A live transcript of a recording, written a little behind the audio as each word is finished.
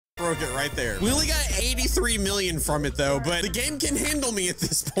broke it right there. We only got 83 million from it though, but the game can handle me at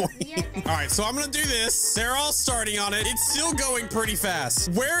this point. All right, so I'm gonna do this. They're all starting on it. It's still going pretty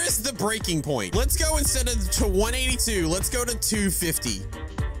fast. Where is the breaking point? Let's go instead of to 182. Let's go to 250.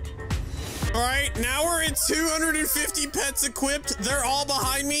 All right, now we're at 250 pets equipped. They're all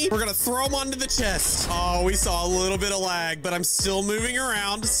behind me. We're gonna throw them onto the chest. Oh, we saw a little bit of lag, but I'm still moving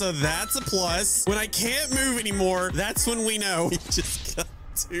around, so that's a plus. When I can't move anymore, that's when we know we just got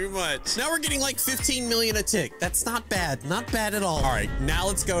too much. Now we're getting like 15 million a tick. That's not bad. Not bad at all. All right, now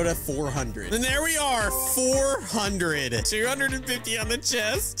let's go to 400. And there we are, 400. 250 on the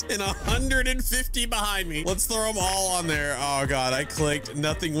chest and 150 behind me. Let's throw them all on there. Oh God, I clicked,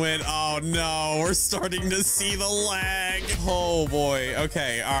 nothing went. Oh no, we're starting to see the lag. Oh boy,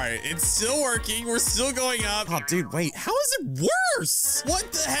 okay, all right. It's still working, we're still going up. Oh dude, wait, how is it worse? What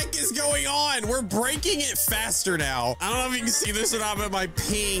the heck is going on? We're breaking it faster now. I don't know if you can see this or not, but my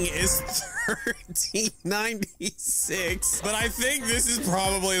ping is 1396, but I think this is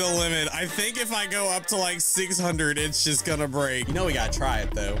probably the limit. I think if I go up to like 600, it's just gonna break. You know we gotta try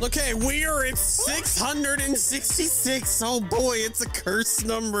it though. Okay, we are at 666. Oh boy, it's a cursed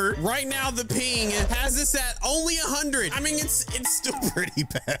number. Right now the ping has us at only 100. I mean, it's still pretty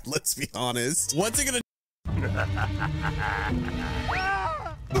bad, let's be honest. What's it gonna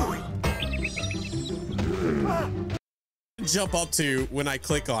jump up to when I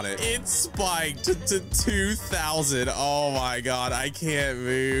click on it? It spiked to 2,000. Oh my God, I can't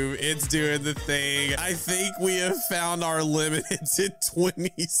move. It's doing the thing. I think we have found our limit. It's at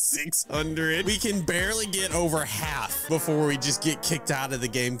 2,600. We can barely get over half before we just get kicked out of the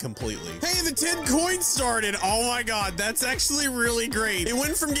game completely. Hey, the 10 coins started. Oh my God, that's actually really great. It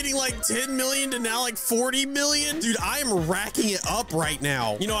went from getting like 10 million to now like 40 million. Dude, I am racking it up right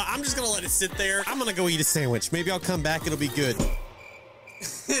now. You know what? I'm just gonna let it sit there. I'm gonna go eat a sandwich. Maybe I'll come back. It'll be good.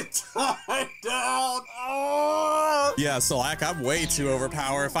 Tied down. Oh. Yeah, so like I'm way too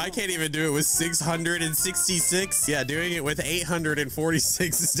overpowered. If I can't even do it with 666, yeah, doing it with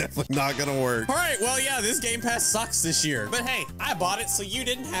 846 is definitely not gonna work. All right, well, yeah, this Game Pass sucks this year, but hey, I bought it so you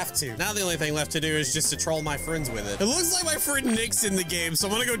didn't have to. Now the only thing left to do is just to troll my friends with it. It looks like my friend Nick's in the game, so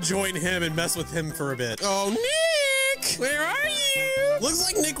I'm gonna go join him and mess with him for a bit. Oh, Nick, where are you? Looks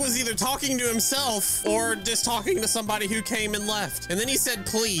like Nick was either talking to himself or just talking to somebody who came and left. And then he said,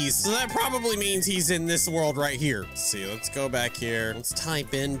 please. So that probably means he's in this world right here. Let's see, let's go back here. Let's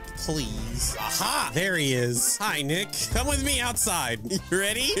type in, please. Aha, there he is. Hi, Nick. Come with me outside. You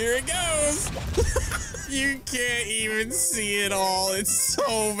ready? Here it goes. You can't even see it all. It's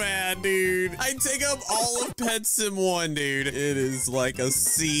so bad, dude. I take up all of Pet Sim 1, dude. It is like a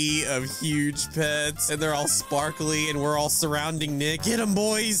sea of huge pets, and they're all sparkly, and we're all surrounding Nick. Get him,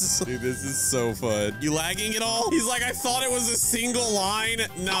 boys. Dude, this is so fun. You lagging at all? He's like, I thought it was a single line.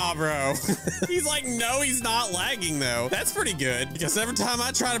 Nah, bro. He's like, no, he's not lagging, though. That's pretty good, because every time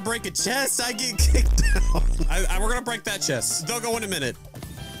I try to break a chest, I get kicked out. We're gonna break that chest. They'll go in a minute.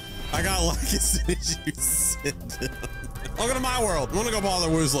 I got luck as soon as you sit down. Welcome to my world. I'm gonna go bother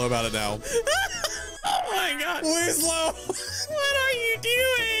Woozlo about it now. Oh my God, Woozlo, what are you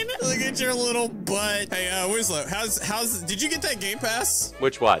doing? Look at your little butt. Hey, Woozlo, how's? Did you get that Game Pass?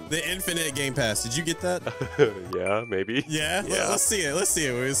 Which one? The Infinite Game Pass. Did you get that? Yeah, maybe. Yeah. Yeah. Let's see it. Let's see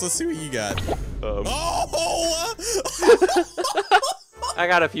it, Wooz. Let's see what you got. Oh! I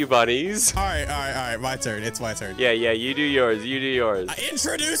got a few bunnies. All right. My turn. It's my turn. Yeah, you do yours. You do yours.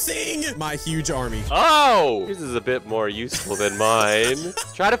 Introducing my huge army. Oh! Yours is a bit more useful than mine.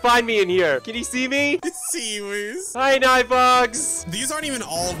 Try to find me in here. Can you see me? See you, Woos. Hi, nightfox. These aren't even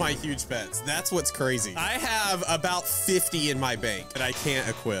all of my huge pets. That's what's crazy. I have about 50 in my bank that I can't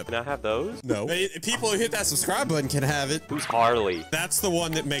equip. Can I have those? No. People who hit that subscribe button can have it. Who's Harley? That's the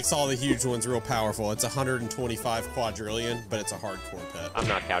one that makes all the huge ones real powerful. It's 125 quadrillion, but it's a hardcore pet. I'm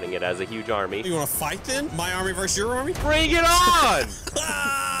not counting it as a huge army. You want to fight then? My army versus your army? Bring it on!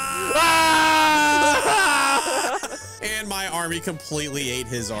 And my army completely ate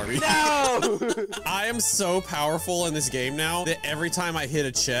his army. No! I am so powerful in this game now that every time I hit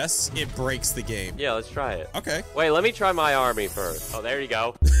a chest, it breaks the game. Yeah, let's try it. Okay. Wait, let me try my army first. Oh, there you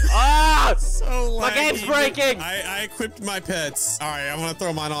go. Ah! So laggy. My game's breaking! I equipped my pets. All right, I'm gonna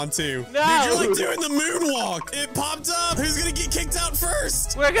throw mine on too. No! Dude, you're like doing the moonwalk. It popped up. Who's gonna get kicked out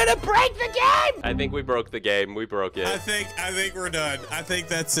first? We're gonna break the game! I think we broke the game. We broke it. I think we're done. I think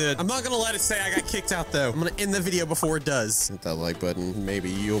that's it. I'm not gonna let it say I got kicked out though. I'm gonna end the video before it does. Hit that like button. Maybe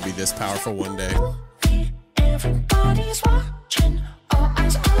you'll be this powerful one day. Everybody's watching, all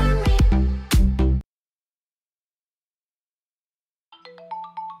eyes on me.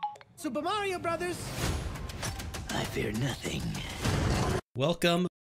 Super Mario Brothers. I fear nothing. Welcome